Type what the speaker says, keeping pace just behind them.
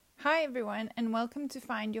Hi everyone, and welcome to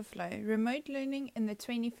Find Your Flow, Remote Learning in the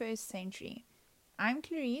 21st Century. I'm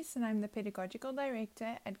Clarice and I'm the Pedagogical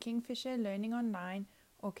Director at Kingfisher Learning Online,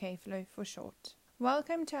 or KFlow for short.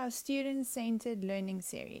 Welcome to our Student-Centered Learning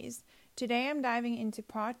Series. Today I'm diving into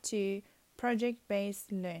Part 2,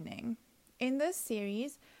 Project-Based Learning. In this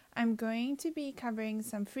series, I'm going to be covering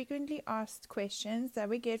some frequently asked questions that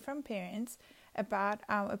we get from parents about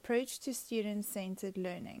our approach to student-centered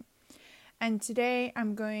learning. And today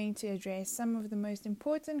I'm going to address some of the most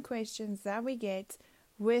important questions that we get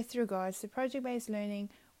with regards to project-based learning,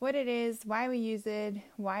 what it is, why we use it,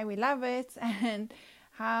 why we love it, and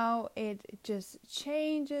how it just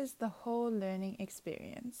changes the whole learning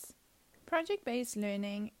experience. Project-based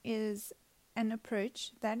learning is an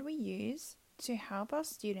approach that we use to help our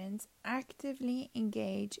students actively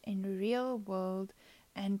engage in real-world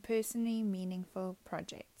and personally meaningful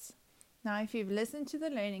projects. Now, if you've listened to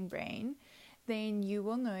the Learning Brain, then you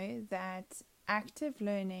will know that active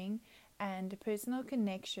learning and personal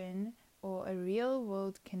connection or a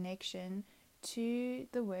real-world connection to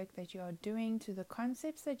the work that you are doing, to the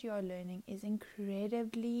concepts that you are learning, is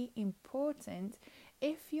incredibly important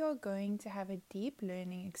if you're going to have a deep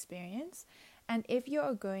learning experience and if you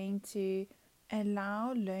are going to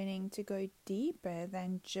allow learning to go deeper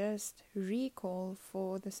than just recall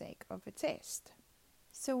for the sake of a test.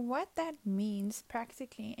 So what that means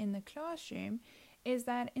practically in the classroom is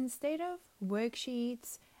that instead of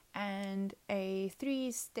worksheets and a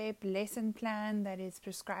 3-step lesson plan that is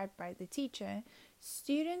prescribed by the teacher,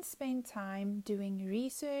 students spend time doing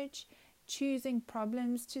research, choosing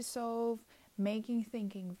problems to solve, making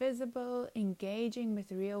thinking visible, engaging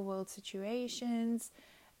with real-world situations,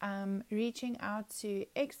 reaching out to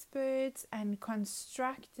experts and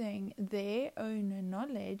constructing their own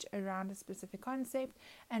knowledge around a specific concept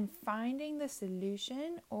and finding the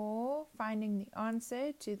solution or finding the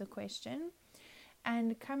answer to the question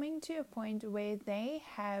and coming to a point where they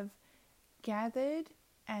have gathered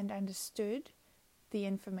and understood the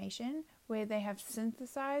information, where they have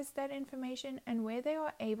synthesized that information, and where they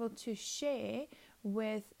are able to share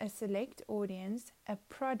with a select audience a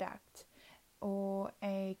product or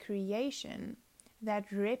a creation that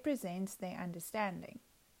represents their understanding.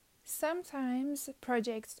 Sometimes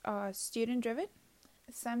projects are student-driven,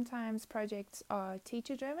 sometimes projects are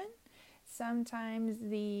teacher-driven, sometimes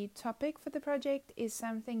the topic for the project is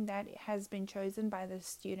something that has been chosen by the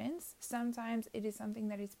students, sometimes it is something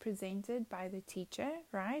that is presented by the teacher,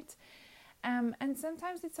 right? And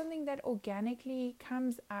sometimes it's something that organically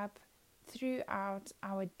comes up throughout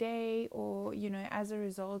our day or, as a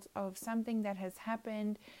result of something that has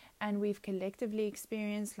happened and we've collectively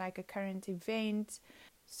experienced, like a current event.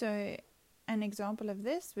 So an example of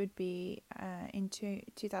this would be in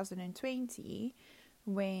 2020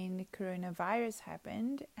 when coronavirus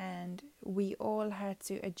happened and we all had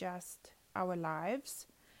to adjust our lives,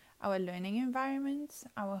 our learning environments,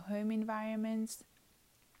 our home environments,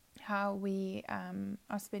 how we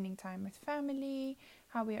are spending time with family,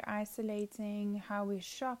 how we're isolating, how we're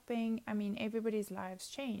shopping. I mean, everybody's lives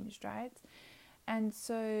changed, right? And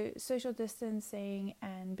so social distancing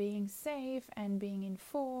and being safe and being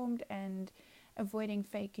informed and avoiding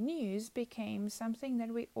fake news became something that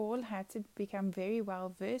we all had to become very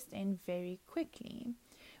well versed in very quickly.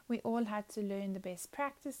 We all had to learn the best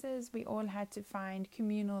practices. We all had to find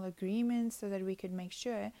communal agreements so that we could make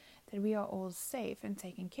sure that we are all safe and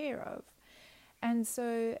taken care of. And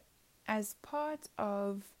so as part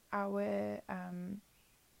of our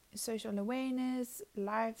social awareness,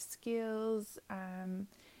 life skills,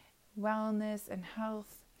 wellness and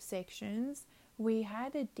health sections, we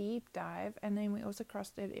had a deep dive, and then we also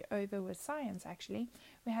crossed it over with science actually.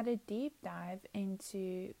 We had a deep dive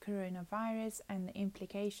into coronavirus and the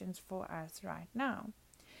implications for us right now.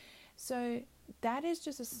 So that is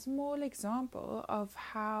just a small example of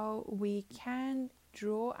how we can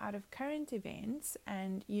draw out of current events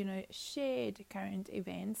and, shared current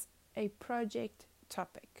events, a project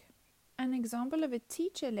topic. An example of a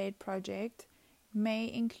teacher-led project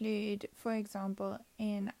may include, for example,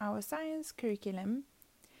 in our science curriculum,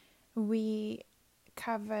 we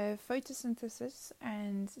cover photosynthesis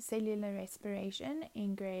and cellular respiration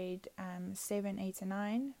in grade 7, 8, and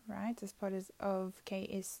 9, right, as part of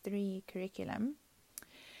KS3 curriculum.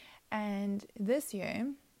 And this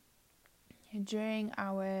year, during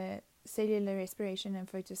our cellular respiration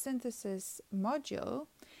and photosynthesis module,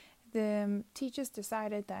 the teachers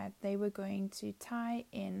decided that they were going to tie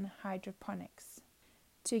in hydroponics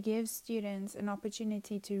to give students an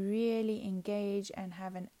opportunity to really engage and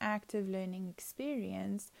have an active learning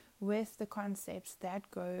experience with the concepts that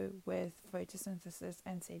go with photosynthesis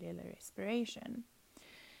and cellular respiration.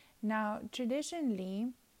 Now, traditionally,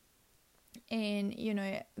 in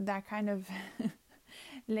that kind of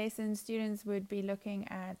lesson, students would be looking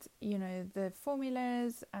at the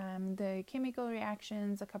formulas, the chemical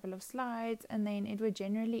reactions, a couple of slides, and then it would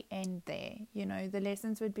generally end there. The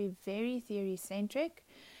lessons would be very theory centric,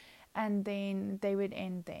 and then they would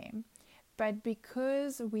end there. But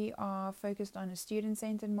because we are focused on a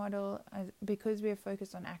student-centered model, because we are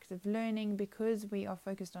focused on active learning, because we are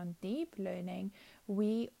focused on deep learning,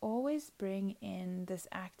 we always bring in this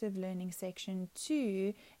active learning section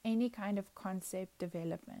to any kind of concept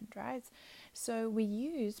development, right? So we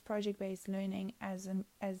use project-based learning as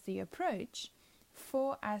the approach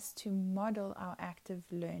for us to model our active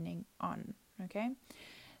learning on, okay?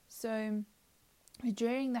 So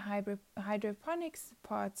during the hydroponics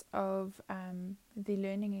parts of the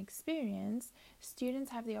learning experience,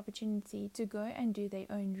 students have the opportunity to go and do their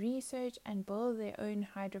own research and build their own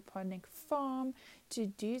hydroponic farm, to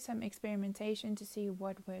do some experimentation to see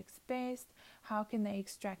what works best, how can they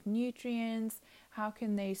extract nutrients, how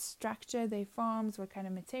can they structure their farms, what kind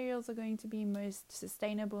of materials are going to be most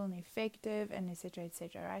sustainable and effective, and etc.,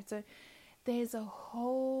 etc., right? So there's a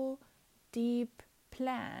whole deep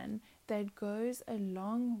plan that goes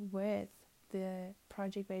along with the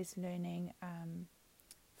project-based learning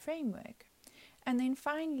framework. And then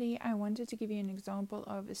finally, I wanted to give you an example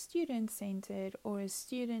of a student-centered or a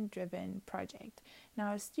student-driven project.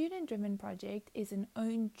 Now, a student-driven project is an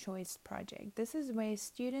own choice project. This is where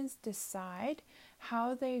students decide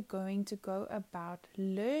how they're going to go about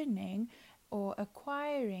learning or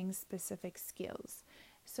acquiring specific skills.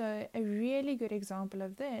 So a really good example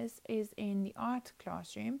of this is in the art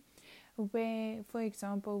classroom, where, for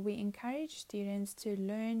example, we encourage students to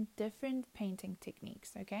learn different painting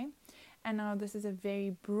techniques, okay? And now this is a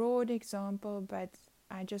very broad example, but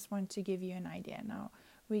I just want to give you an idea. Now,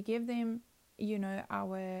 we give them,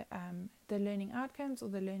 our the learning outcomes or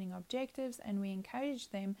the learning objectives, and we encourage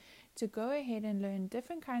them to go ahead and learn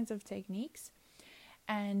different kinds of techniques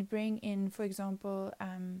and bring in, for example,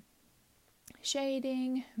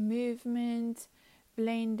 shading, movement,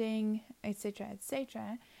 blending, etc.,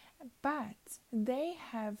 etc. But they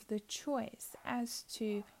have the choice as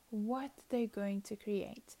to what they're going to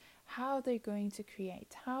create, how they're going to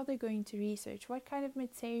create, how they're going to research, what kind of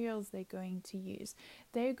materials they're going to use.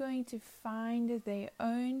 They're going to find their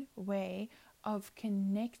own way of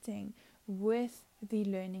connecting with the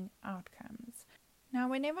learning outcomes. Now,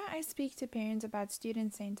 whenever I speak to parents about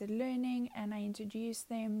student-centered learning and I introduce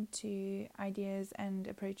them to ideas and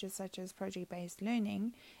approaches such as project-based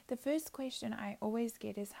learning, the first question I always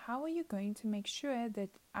get is, how are you going to make sure that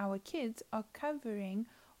our kids are covering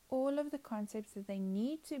all of the concepts that they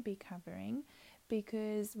need to be covering?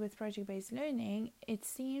 Because with project-based learning, it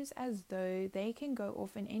seems as though they can go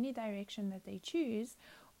off in any direction that they choose,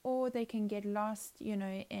 or they can get lost,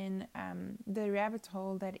 in the rabbit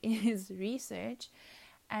hole that is research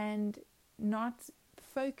and not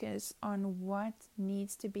focus on what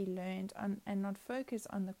needs to be learned and not focus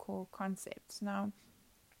on the core concepts. Now,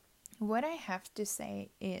 what I have to say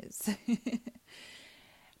is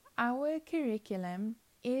our curriculum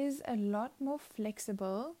is a lot more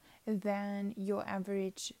flexible than your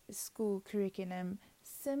average school curriculum,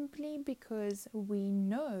 simply because we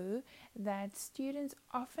know that students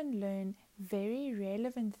often learn very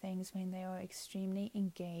relevant things when they are extremely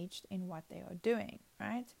engaged in what they are doing,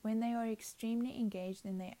 right? When they are extremely engaged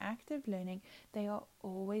in their active learning, they are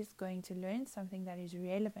always going to learn something that is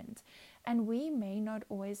relevant. And we may not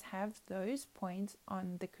always have those points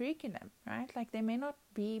on the curriculum, right? Like they may not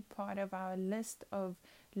be part of our list of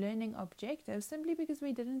learning objectives simply because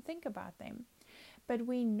we didn't think about them. But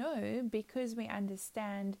we know, because we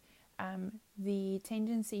understand the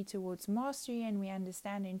tendency towards mastery and we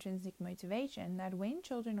understand intrinsic motivation, that when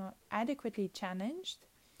children are adequately challenged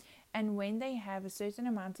and when they have a certain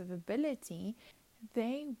amount of ability,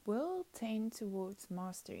 they will tend towards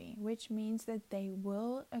mastery, which means that they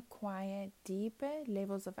will acquire deeper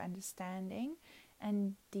levels of understanding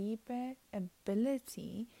and deeper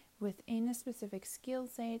ability within a specific skill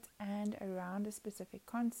set and around a specific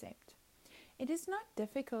concept. It is not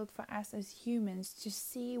difficult for us as humans to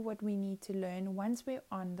see what we need to learn once we're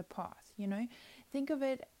on the path, Think of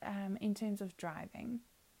it in terms of driving.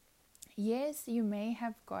 Yes, you may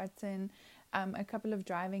have gotten a couple of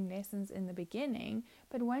driving lessons in the beginning,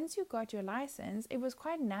 but once you got your license, it was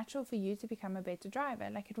quite natural for you to become a better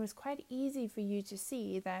driver. Like, it was quite easy for you to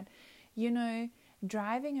see that,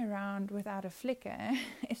 driving around without a flicker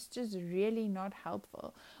is just really not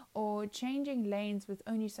helpful, or changing lanes with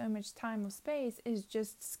only so much time or space is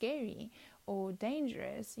just scary or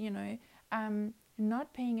dangerous.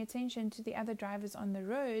 not paying attention to the other drivers on the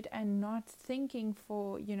road and not thinking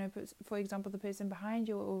for, for example, the person behind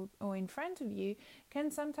you or in front of you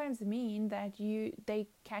can sometimes mean that they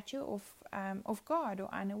catch you off guard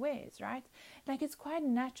or unawares, right? Like, it's quite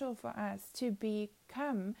natural for us to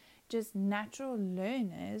become just natural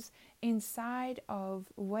learners inside of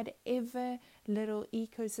whatever little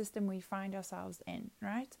ecosystem we find ourselves in,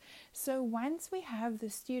 right? So once we have the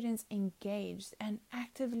students engaged and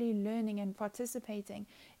actively learning and participating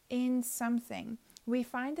in something, we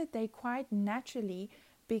find that they quite naturally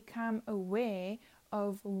become aware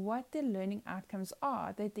of what the learning outcomes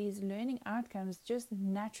are, that these learning outcomes just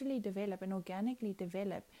naturally develop and organically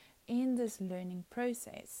develop in this learning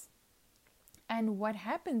process. And what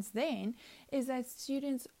happens then is that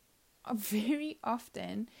students very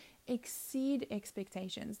often exceed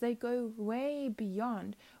expectations. They go way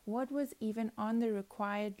beyond what was even on the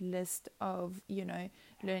required list of,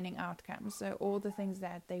 learning outcomes. So all the things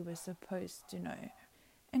that they were supposed to know.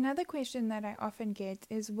 Another question that I often get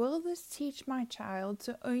is, will this teach my child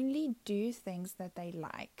to only do things that they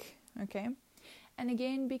like? Okay. And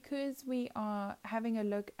again, because we are having a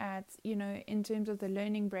look at, in terms of the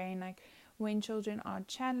learning brain, like when children are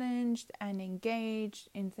challenged and engaged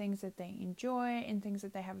in things that they enjoy, in things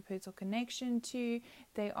that they have a personal connection to,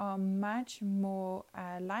 they are much more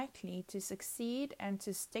likely to succeed and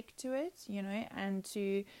to stick to it, and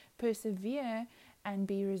to persevere and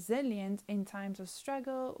be resilient in times of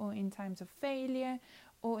struggle or in times of failure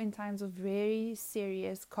or in times of very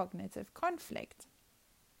serious cognitive conflict.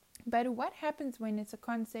 But what happens when it's a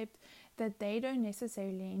concept that they don't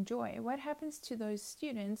necessarily enjoy? What happens to those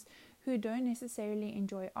students who don't necessarily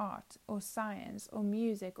enjoy art or science or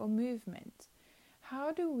music or movement?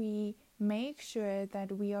 How do we make sure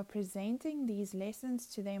that we are presenting these lessons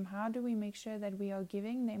to them? How do we make sure that we are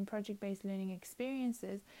giving them project-based learning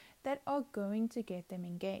experiences that are going to get them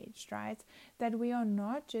engaged, right? That we are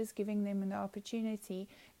not just giving them the opportunity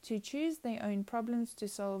to choose their own problems to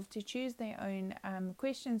solve, to choose their own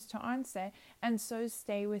questions to answer, and so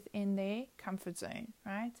stay within their comfort zone,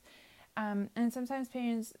 right? And sometimes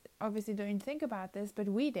parents obviously don't think about this, but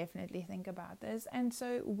we definitely think about this. And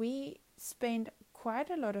so we spend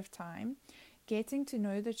quite a lot of time getting to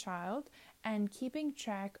know the child and keeping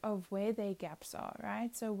track of where their gaps are,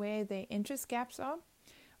 right? So where their interest gaps are,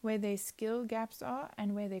 where their skill gaps are,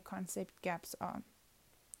 and where their concept gaps are.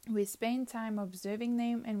 We spend time observing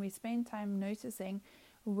them, and we spend time noticing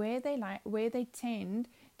where they tend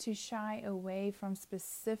to shy away from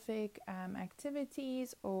specific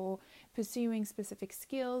activities or pursuing specific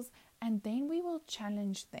skills, and then we will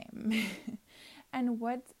challenge them. And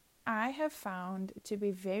what I have found to be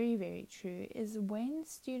very, very true is when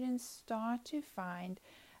students start to find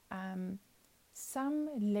some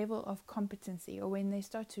level of competency, or when they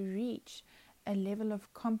start to reach a level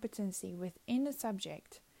of competency within a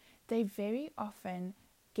subject, they very often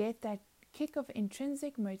get that kick of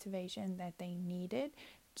intrinsic motivation that they needed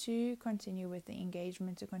to continue with the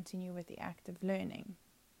engagement, to continue with the active learning.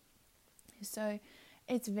 So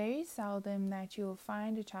it's very seldom that you'll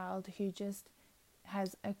find a child who just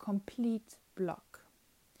has a complete block.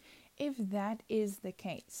 If that is the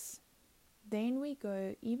case, then we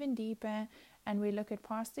go even deeper and we look at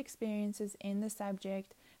past experiences in the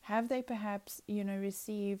subject. Have they perhaps,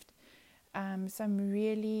 received some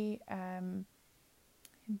really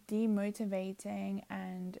demotivating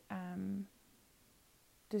and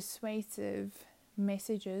dissuasive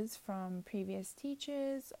messages from previous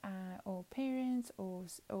teachers or parents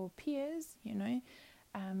or peers,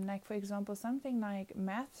 like, for example, something like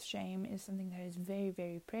math shame is something that is very,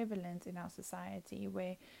 very prevalent in our society,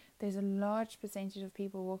 where there's a large percentage of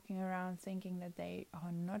people walking around thinking that they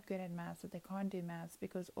are not good at maths, that they can't do maths,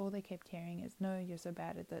 because all they kept hearing is, no, you're so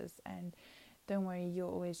bad at this, and don't worry,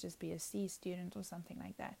 you'll always just be a C student or something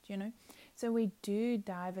like that, So we do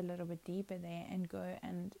dive a little bit deeper there and go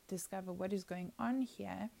and discover what is going on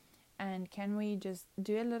here, and can we just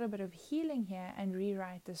do a little bit of healing here and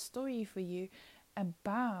rewrite the story for you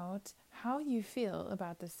about how you feel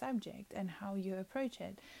about the subject and how you approach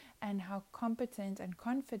it and how competent and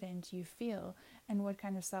confident you feel and what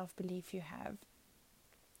kind of self-belief you have.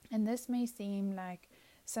 And this may seem like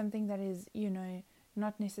something that is,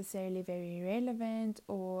 not necessarily very relevant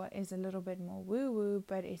or is a little bit more woo-woo,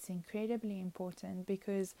 but it's incredibly important,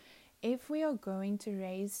 because if we are going to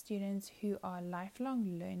raise students who are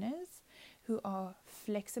lifelong learners, who are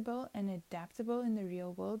flexible and adaptable in the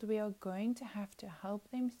real world, we are going to have to help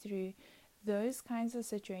them through those kinds of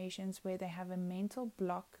situations where they have a mental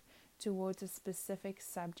block towards a specific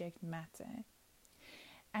subject matter.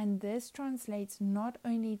 And this translates not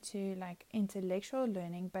only to like intellectual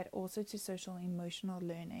learning, but also to social emotional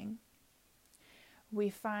learning. We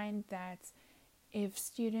find that if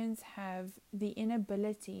students have the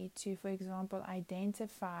inability to, for example,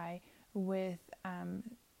 identify with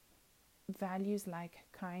values like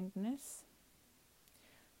kindness,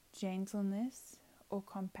 gentleness, or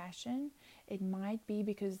compassion, it might be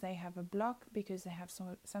because they have a block, because they have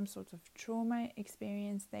some sort of trauma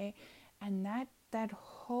experience there, and that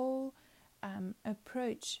whole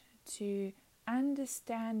approach to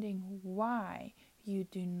understanding why you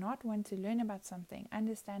do not want to learn about something,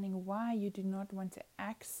 understanding why you do not want to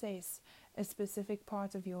access a specific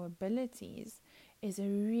part of your abilities, is a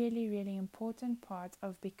really, really important part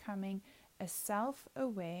of becoming a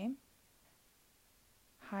self-aware,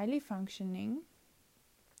 highly functioning,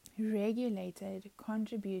 regulated,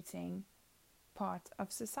 contributing part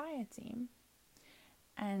of society.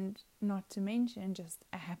 And not to mention just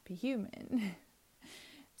a happy human.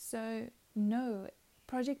 So no,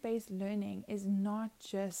 project-based learning is not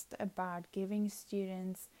just about giving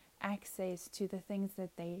students access to the things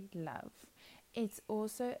that they love. It's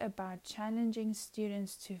also about challenging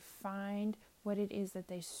students to find what it is that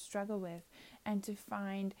they struggle with and to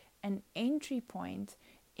find an entry point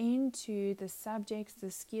into the subjects,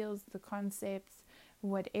 the skills, the concepts,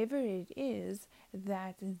 whatever it is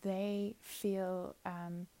that they feel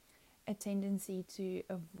a tendency to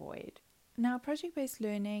avoid. Now, project-based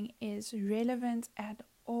learning is relevant at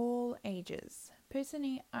all ages.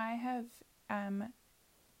 Personally, I have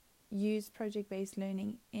used project-based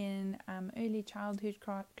learning in early childhood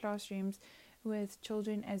classrooms with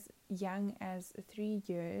children as young as 3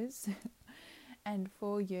 years and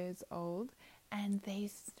 4 years old. And they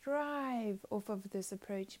thrive off of this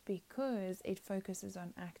approach because it focuses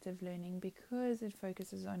on active learning, because it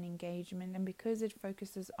focuses on engagement, and because it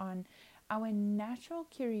focuses on our natural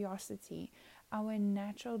curiosity, our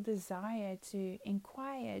natural desire to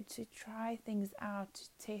inquire, to try things out, to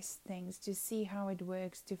test things, to see how it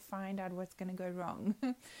works, to find out what's going to go wrong,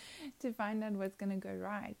 to find out what's going to go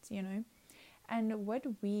right, you know. And what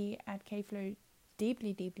we at K-Flow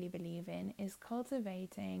deeply believe in is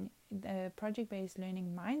cultivating the project-based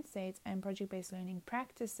learning mindset and project-based learning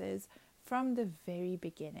practices from the very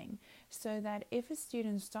beginning, so that if a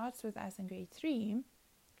student starts with us in grade 3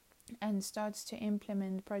 and starts to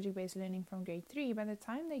implement project-based learning from grade 3, by the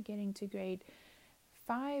time they get into grade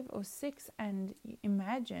 5 or 6, and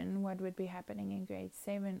imagine what would be happening in grade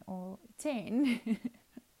 7 or 10,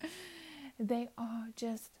 they are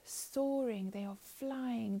just soaring, they are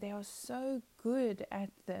flying, they are so good at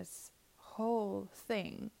this whole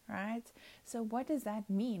thing, right? So what does that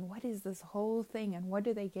mean? What is this whole thing, and what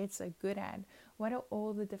do they get so good at? What are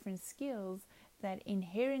all the different skills that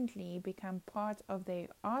inherently become part of their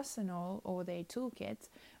arsenal or their toolkit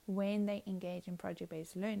when they engage in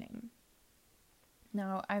project-based learning?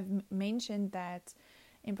 Now, I've mentioned that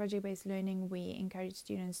in project-based learning, we encourage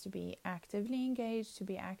students to be actively engaged, to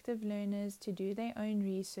be active learners, to do their own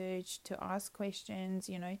research, to ask questions,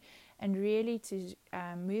 you know, and really to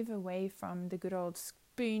move away from the good old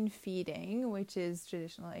spoon feeding, which is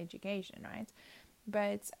traditional education, right?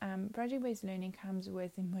 But project-based learning comes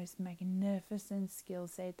with the most magnificent skill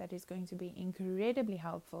set that is going to be incredibly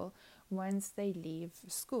helpful once they leave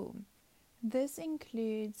school. This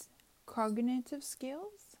includes cognitive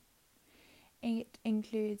skills, it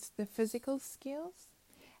includes the physical skills,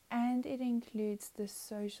 and it includes the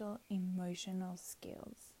social emotional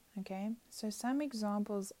skills. Okay, so some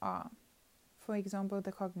examples are, for example,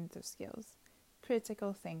 the cognitive skills: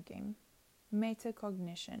 critical thinking,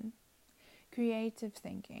 metacognition, creative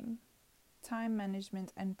thinking, time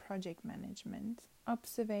management and project management,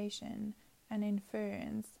 observation and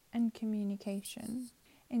inference, and communication.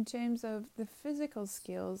 In terms of the physical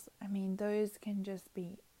skills, I mean, those can just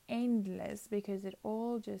be endless because it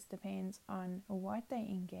all just depends on what they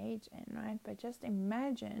engage in, right? But just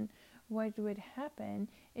imagine what would happen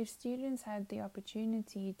if students had the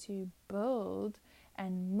opportunity to build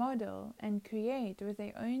and model and create with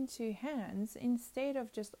their own two hands, instead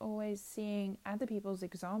of just always seeing other people's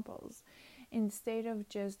examples, instead of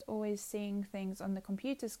just always seeing things on the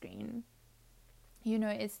computer screen. You know,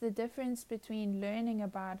 it's the difference between learning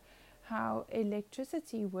about how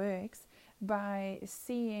electricity works by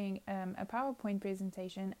seeing a PowerPoint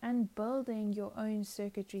presentation and building your own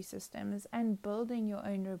circuitry systems and building your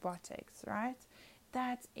own robotics, right?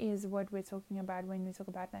 That is what we're talking about when we talk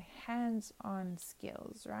about the hands-on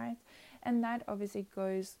skills, right? And that obviously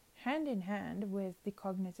goes hand in hand with the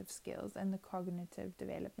cognitive skills and the cognitive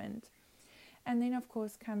development. And then, of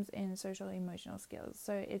course, comes in social emotional skills.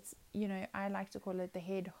 So it's, you know, I like to call it the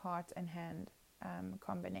head, heart, and hand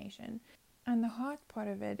combination. And the hard part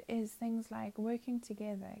of it is things like working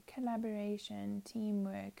together, collaboration,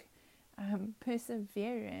 teamwork,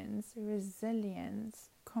 perseverance, resilience,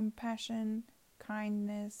 compassion,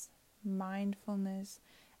 kindness, mindfulness,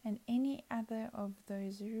 and any other of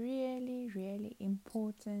those really, really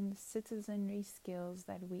important citizenry skills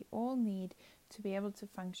that we all need to be able to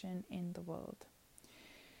function in the world.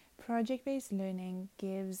 Project-based learning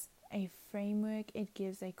gives a framework, it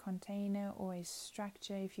gives a container or a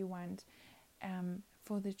structure, if you want,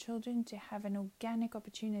 for the children to have an organic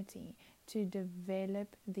opportunity to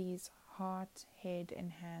develop these heart, head,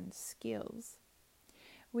 and hand skills.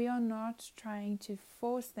 We are not trying to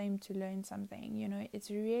force them to learn something. It's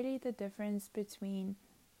really the difference between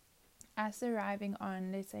us arriving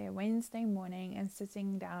on, let's say, a Wednesday morning and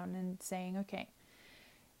sitting down and saying, okay,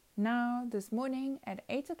 now this morning at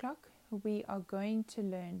 8 o'clock, we are going to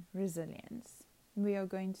learn resilience. We are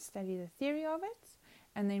going to study the theory of it,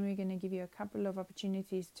 and then we're going to give you a couple of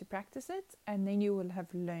opportunities to practice it, and then you will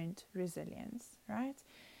have learned resilience, right?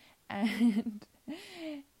 And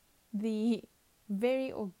the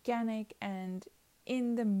very organic and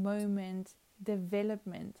in the moment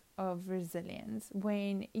development of resilience,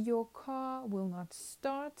 when your car will not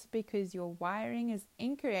start because your wiring is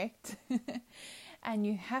incorrect and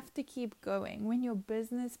you have to keep going, when your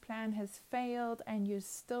business plan has failed and you're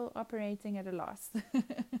still operating at a loss.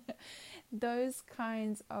 Those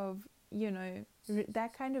kinds of,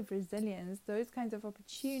 that kind of resilience, those kinds of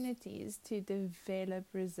opportunities to develop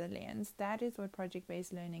resilience, that is what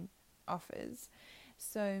project-based learning offers.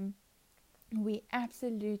 So we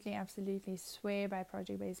absolutely swear by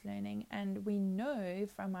project-based learning, and we know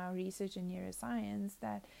from our research in neuroscience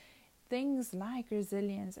that things like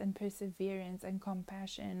resilience and perseverance and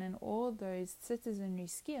compassion and all those citizenry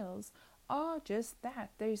skills are just that,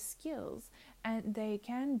 they're skills, and they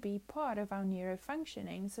can be part of our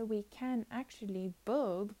neurofunctioning. So we can actually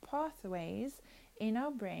build pathways in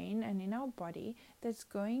our brain and in our body that's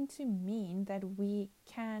going to mean that we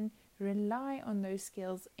can rely on those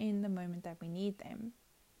skills in the moment that we need them.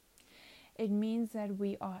 It means that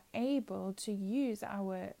we are able to use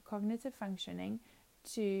our cognitive functioning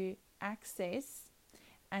to access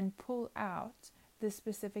and pull out the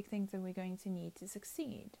specific things that we're going to need to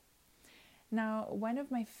succeed. Now, one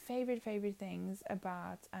of my favorite things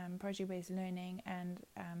about project-based learning and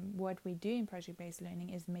what we do in project-based learning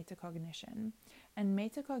is metacognition. And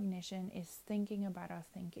metacognition is thinking about our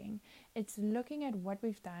thinking. It's looking at what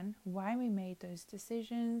we've done, why we made those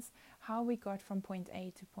decisions, how we got from point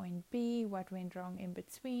A to point B, what went wrong in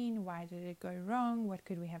between, why did it go wrong, what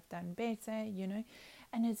could we have done better,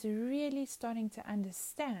 And it's really starting to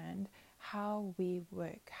understand how we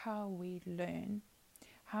work, how we learn,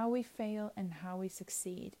 how we fail and how we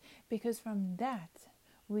succeed, because from that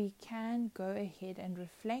we can go ahead and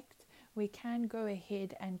reflect, we can go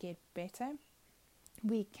ahead and get better,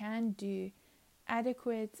 we can do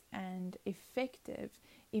adequate and effective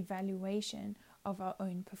evaluation of our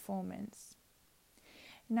own performance.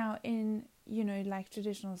 Now in like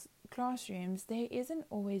traditional classrooms, there isn't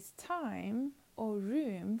always time or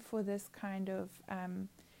room for this kind of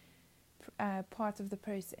part of the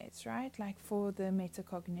process, right? Like for the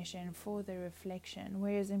metacognition, for the reflection.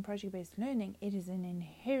 Whereas in project-based learning, it is an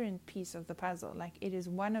inherent piece of the puzzle. Like it is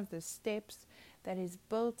one of the steps that is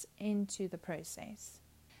built into the process.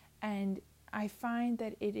 And I find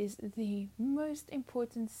that it is the most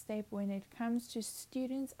important step when it comes to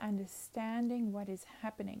students understanding what is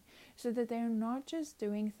happening, so that they're not just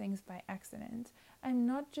doing things by accident. I'm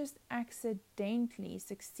not just accidentally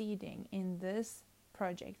succeeding in this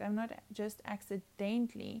project. I'm not just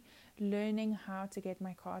accidentally learning how to get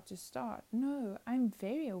my car to start. No, I'm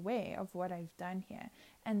very aware of what I've done here.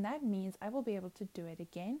 And that means I will be able to do it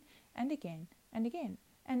again and again and again.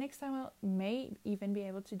 And next time I may even be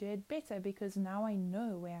able to do it better, because now I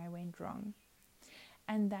know where I went wrong.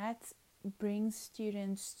 And that brings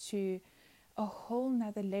students to a whole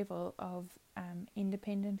nother level of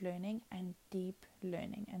independent learning and deep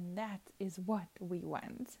learning. And that is what we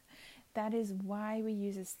want. That is why we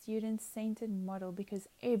use a student-centered model, because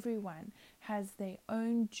everyone has their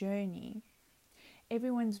own journey.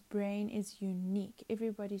 Everyone's brain is unique.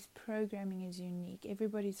 Everybody's programming is unique.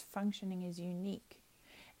 Everybody's functioning is unique.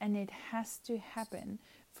 And it has to happen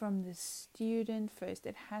from the student first.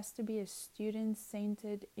 It has to be a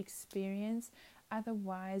student-centered experience.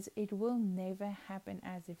 Otherwise, it will never happen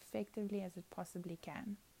as effectively as it possibly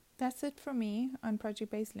can. That's it for me on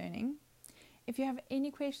project-based learning. If you have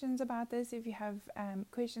any questions about this, if you have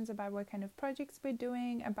questions about what kind of projects we're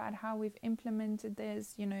doing, about how we've implemented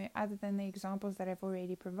this, other than the examples that I've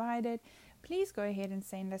already provided, please go ahead and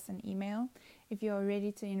send us an email. If you're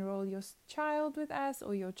ready to enroll your child with us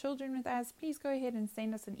or your children with us, please go ahead and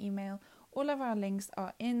send us an email. All of our links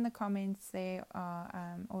are in the comments there,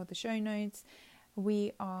 or the show notes.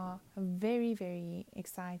 We are very, very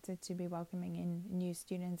excited to be welcoming in new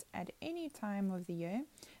students at any time of the year.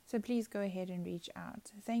 So please go ahead and reach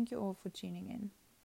out. Thank you all for tuning in.